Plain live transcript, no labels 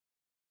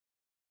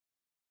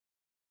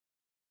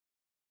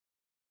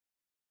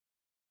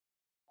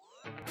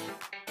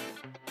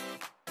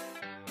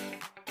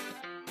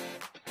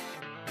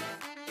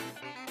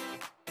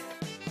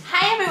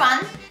Hi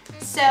everyone!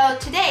 So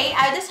today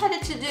I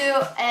decided to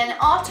do an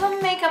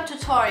autumn makeup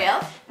tutorial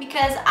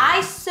because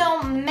I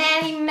saw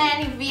many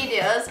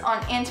videos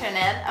on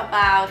internet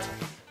about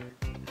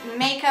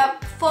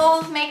makeup,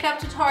 fall makeup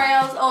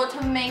tutorials,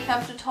 autumn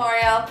makeup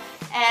tutorial,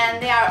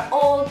 and they are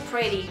all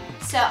pretty.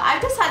 So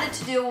I've decided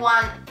to do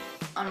one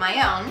on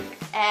my own,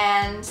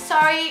 and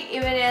sorry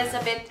if it is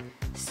a bit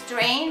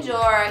strange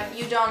or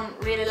you don't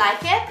really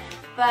like it,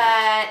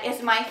 but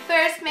it's my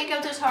first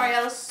makeup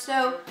tutorial,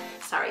 so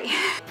sorry.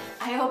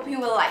 I hope you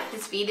will like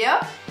this video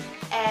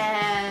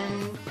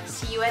and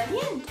see you at the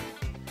end.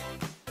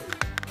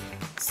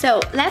 So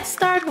let's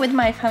start with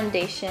my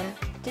foundation.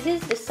 This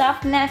is the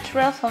Soft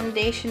Natural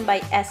Foundation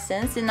by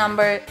Essence, the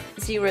number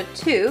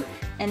 02,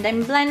 and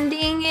I'm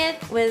blending it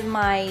with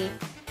my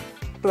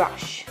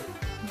brush.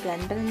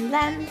 Blend, blend,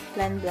 blend,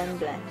 blend, blend,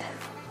 blend.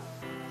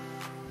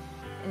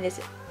 And it's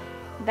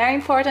very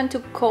important to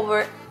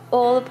cover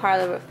all the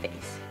part of your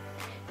face.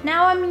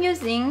 Now I'm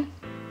using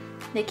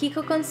the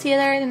Kiko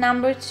concealer, the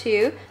number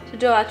 2, to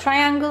draw a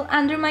triangle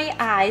under my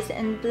eyes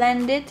and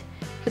blend it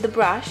with a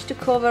brush to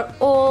cover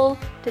all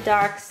the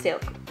dark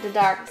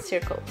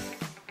circles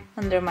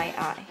under my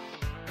eye.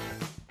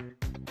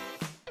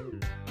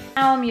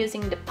 Now I'm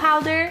using the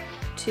powder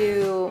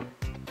to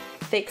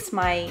fix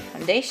my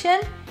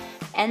foundation,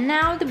 and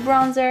now the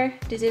bronzer.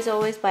 This is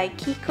always by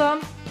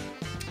Kiko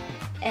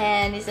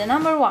and is the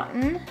number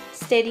 1,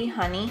 Steady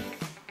Honey,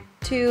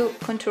 to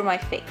contour my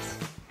face.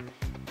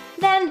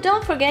 Then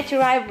don't forget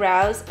your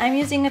eyebrows. I'm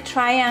using a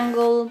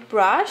triangle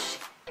brush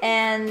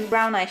and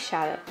brown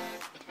eyeshadow.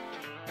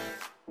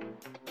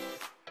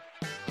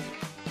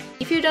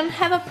 If you don't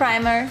have a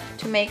primer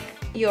to make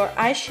your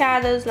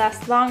eyeshadows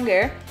last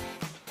longer,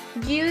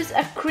 use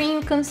a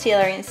cream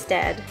concealer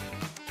instead.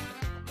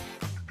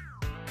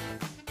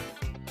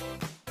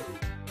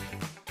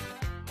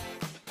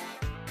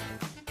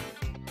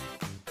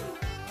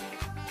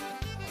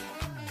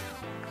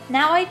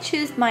 Now I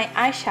choose my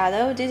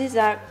eyeshadow. This is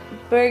a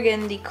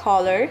burgundy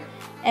color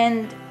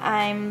and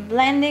I'm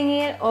blending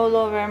it all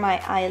over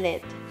my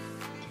eyelid.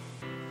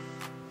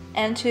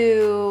 And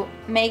to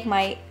make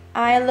my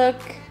eye look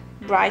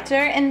brighter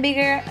and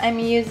bigger, I'm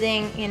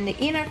using in the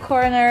inner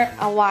corner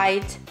a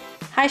white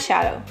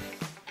eyeshadow.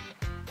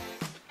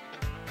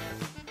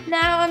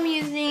 Now I'm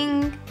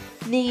using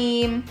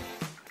the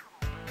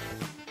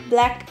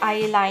black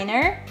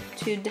eyeliner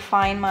to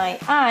define my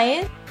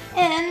eyes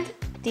and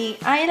the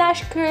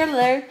eyelash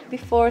curler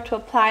before to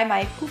apply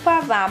my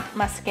Pupa Vamp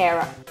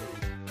mascara.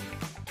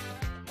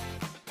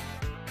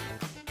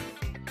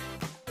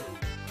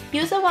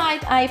 Use a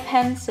white eye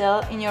pencil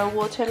in your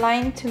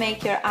waterline to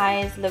make your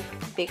eyes look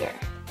bigger.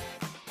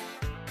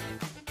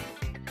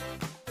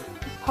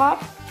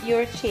 Pop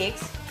your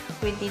cheeks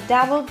with the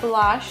Double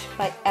Blush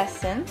by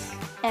Essence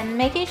and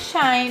make it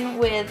shine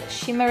with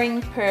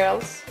shimmering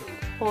pearls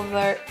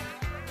over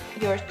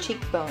your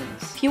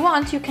cheekbones. If you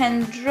want, you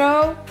can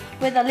draw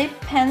with a lip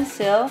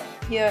pencil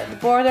the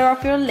border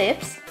of your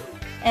lips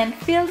and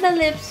fill the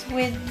lips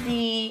with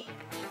the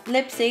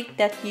lipstick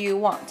that you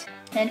want.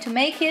 And to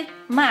make it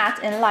matte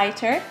and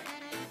lighter,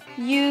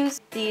 use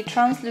the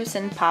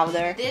translucent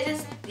powder. This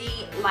is the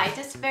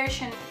lightest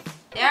version.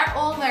 They are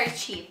all very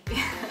cheap.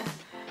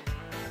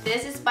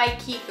 This is by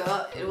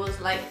Kiko. It was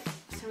like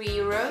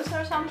 €3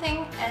 or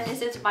something, and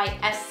this is by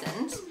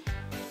Essence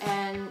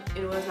and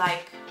it was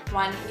like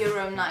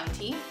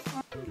 €1.90.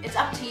 It's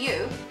up to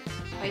you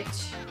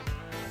which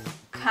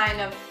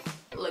kind of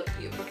look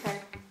you prefer.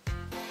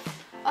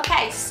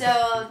 Okay,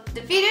 so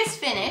the video is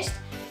finished.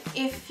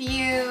 If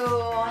you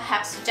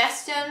have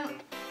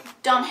suggestions,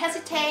 don't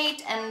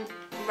hesitate and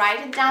write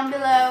it down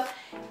below.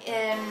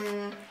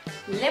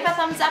 Leave a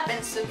thumbs up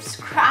and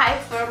subscribe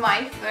for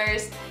my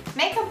first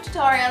makeup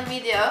tutorial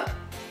video.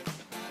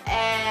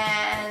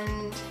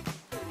 And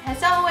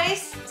as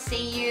always,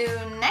 see you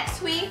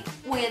next week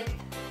with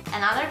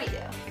another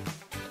video.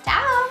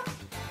 Ciao!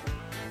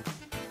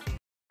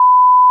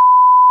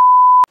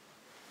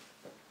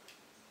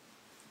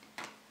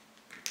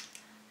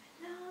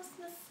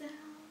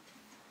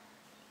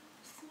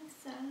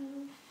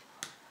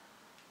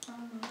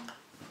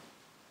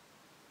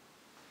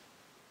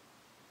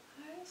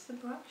 Where's the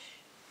brush?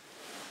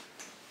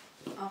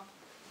 Oh,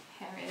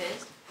 here it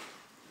is.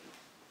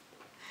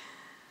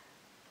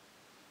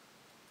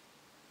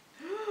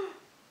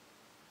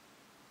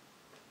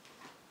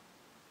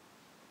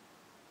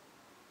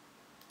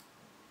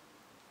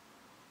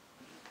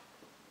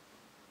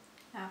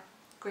 Oh,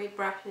 great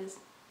brushes.